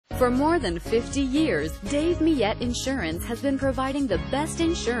For more than 50 years, Dave Millet Insurance has been providing the best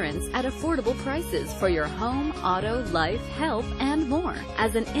insurance at affordable prices for your home, auto, life, health, and more.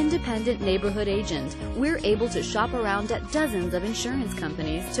 As an independent neighborhood agent, we're able to shop around at dozens of insurance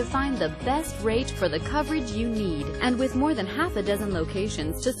companies to find the best rate for the coverage you need. And with more than half a dozen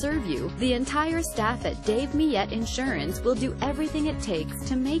locations to serve you, the entire staff at Dave Millet Insurance will do everything it takes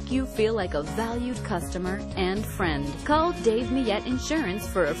to make you feel like a valued customer and friend. Call Dave Millet Insurance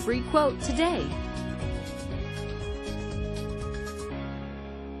for a free quote today.